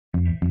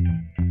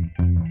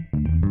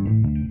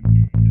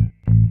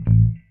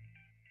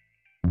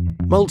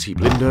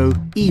Multiblindo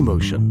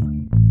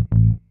eMotion.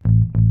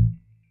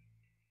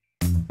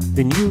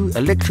 The new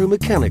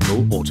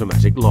electromechanical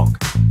automatic lock.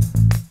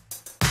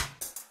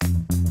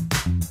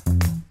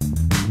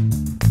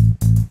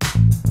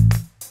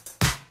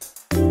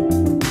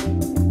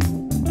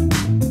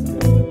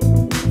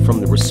 From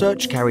the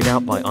research carried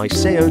out by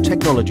ISEO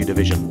Technology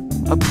Division,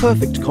 a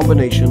perfect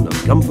combination of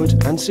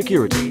comfort and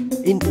security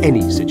in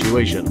any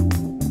situation.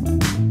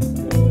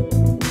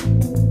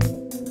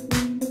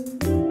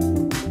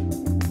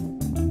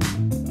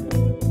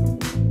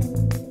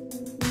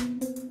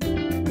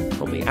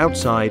 From the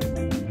outside,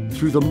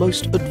 through the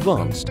most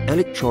advanced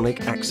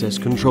electronic access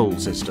control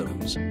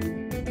systems.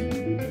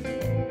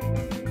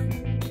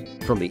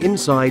 From the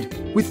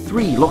inside, with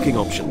 3 locking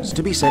options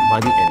to be set by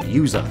the end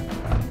user.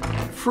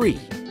 Free.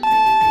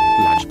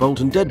 Latch bolt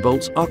and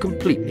deadbolts are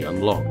completely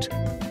unlocked.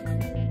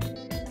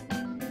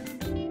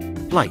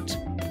 Light.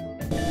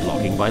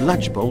 Locking by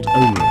latch bolt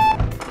only.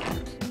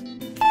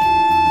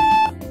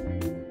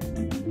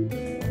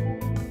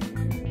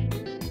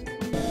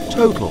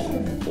 Total.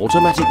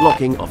 Automatic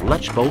locking of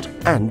latch bolt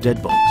and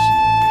deadbolts.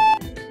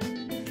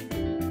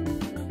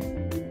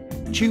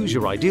 Choose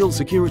your ideal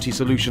security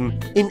solution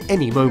in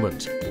any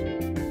moment.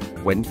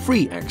 When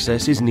free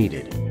access is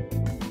needed.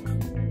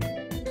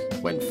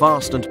 When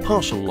fast and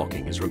partial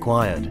locking is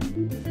required.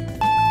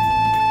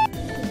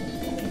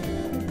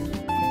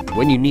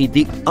 When you need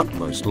the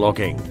utmost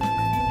locking.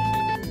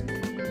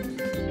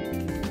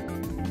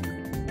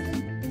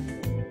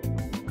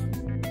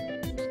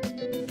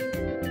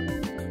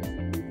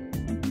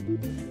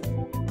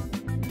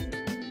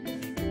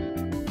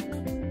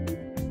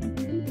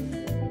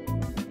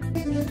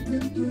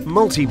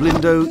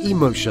 Multiblindo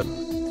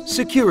eMotion.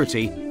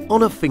 Security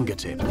on a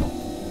fingertip.